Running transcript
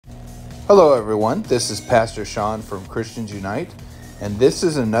Hello everyone, this is Pastor Sean from Christians Unite, and this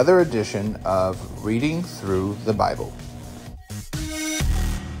is another edition of Reading Through the Bible.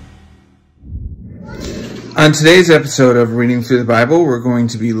 On today's episode of Reading Through the Bible, we're going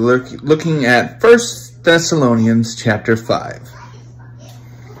to be looking at 1 Thessalonians chapter 5.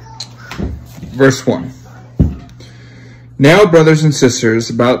 Verse 1. Now, brothers and sisters,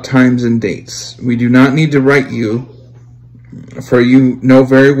 about times and dates, we do not need to write you, for you know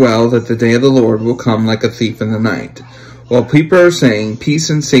very well that the day of the Lord will come like a thief in the night. While people are saying peace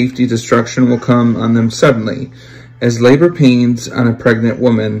and safety, destruction will come on them suddenly, as labor pains on a pregnant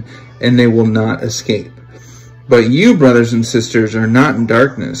woman, and they will not escape. But you, brothers and sisters, are not in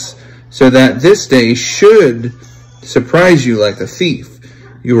darkness, so that this day should surprise you like a thief.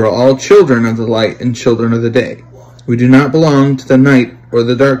 You are all children of the light and children of the day. We do not belong to the night or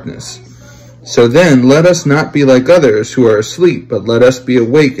the darkness. So then, let us not be like others who are asleep, but let us be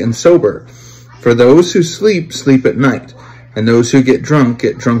awake and sober. For those who sleep, sleep at night, and those who get drunk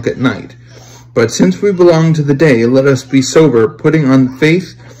at night. But since we belong to the day, let us be sober, putting on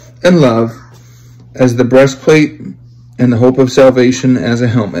faith and love as the breastplate, and the hope of salvation as a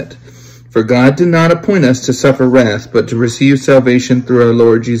helmet. For God did not appoint us to suffer wrath, but to receive salvation through our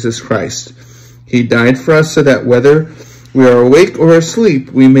Lord Jesus Christ. He died for us so that whether we are awake or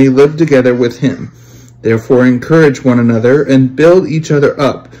asleep, we may live together with him. Therefore encourage one another and build each other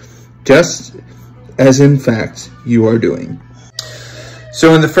up, just as in fact you are doing.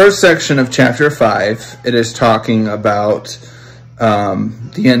 So in the first section of chapter 5, it is talking about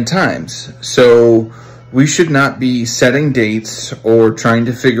the end times. So we should not be setting dates or trying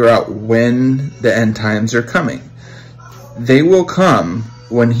to figure out when the end times are coming. They will come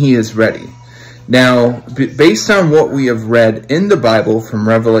when he is ready. Now, based on what we have read in the Bible from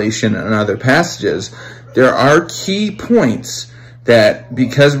Revelation and other passages, there are key points that,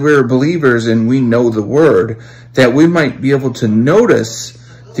 because we're believers and we know the Word, that we might be able to notice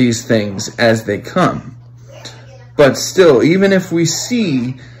these things as they come. But still, even if we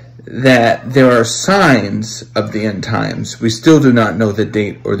see that there are signs of the end times, we still do not know the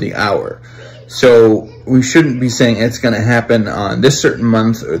date or the hour. So we shouldn't be saying it's going to happen on this certain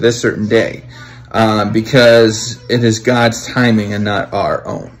month or this certain day. Because it is God's timing and not our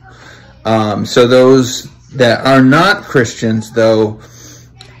own. So those that are not Christians, though,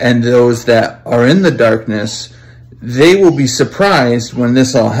 and those that are in the darkness, they will be surprised when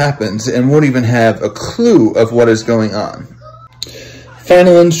this all happens and won't even have a clue of what is going on.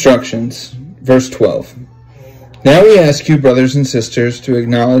 Final instructions, verse 12. Now we ask you, brothers and sisters, to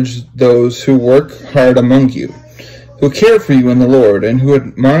acknowledge those who work hard among you, who care for you in the Lord, and who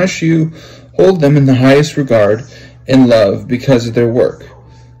admonish you. Hold them in the highest regard and love because of their work.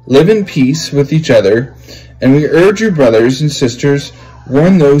 Live in peace with each other, and we urge you, brothers and sisters,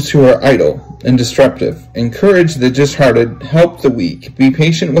 warn those who are idle and disruptive. Encourage the disheartened, help the weak. Be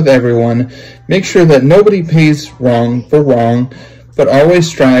patient with everyone. Make sure that nobody pays wrong for wrong, but always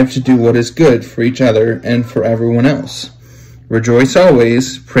strive to do what is good for each other and for everyone else. Rejoice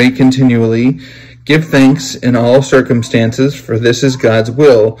always, pray continually, give thanks in all circumstances, for this is God's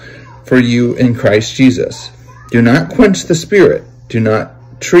will for you in Christ Jesus. Do not quench the Spirit. Do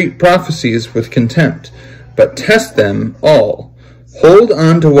not treat prophecies with contempt, but test them all. Hold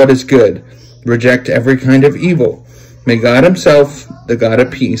on to what is good. Reject every kind of evil. May God himself, the God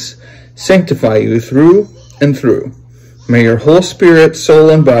of peace, sanctify you through and through. May your whole spirit, soul,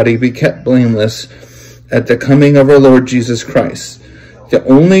 and body be kept blameless at the coming of our Lord Jesus Christ. The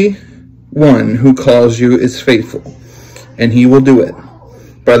only one who calls you is faithful, and he will do it.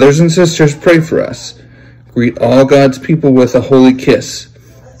 Brothers and sisters, pray for us. Greet all God's people with a holy kiss.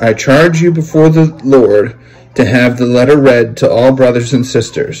 I charge you before the Lord to have the letter read to all brothers and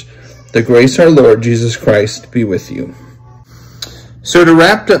sisters. The grace of our Lord Jesus Christ be with you. So to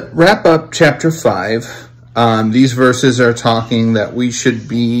wrap up chapter 5, these verses are talking that we should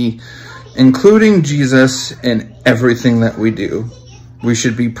be including Jesus in everything that we do. We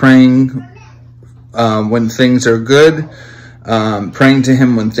should be praying when things are good, praying to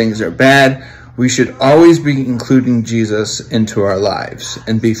him when things are bad. We should always be including Jesus into our lives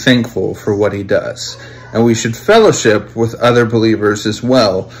and be thankful for what he does. And we should fellowship with other believers as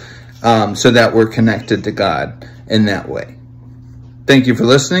well, so that we're connected to God in that way. Thank you for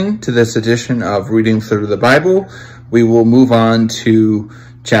listening to this edition of Reading Through the Bible. We will move on to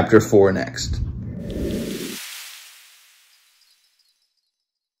chapter 4 next.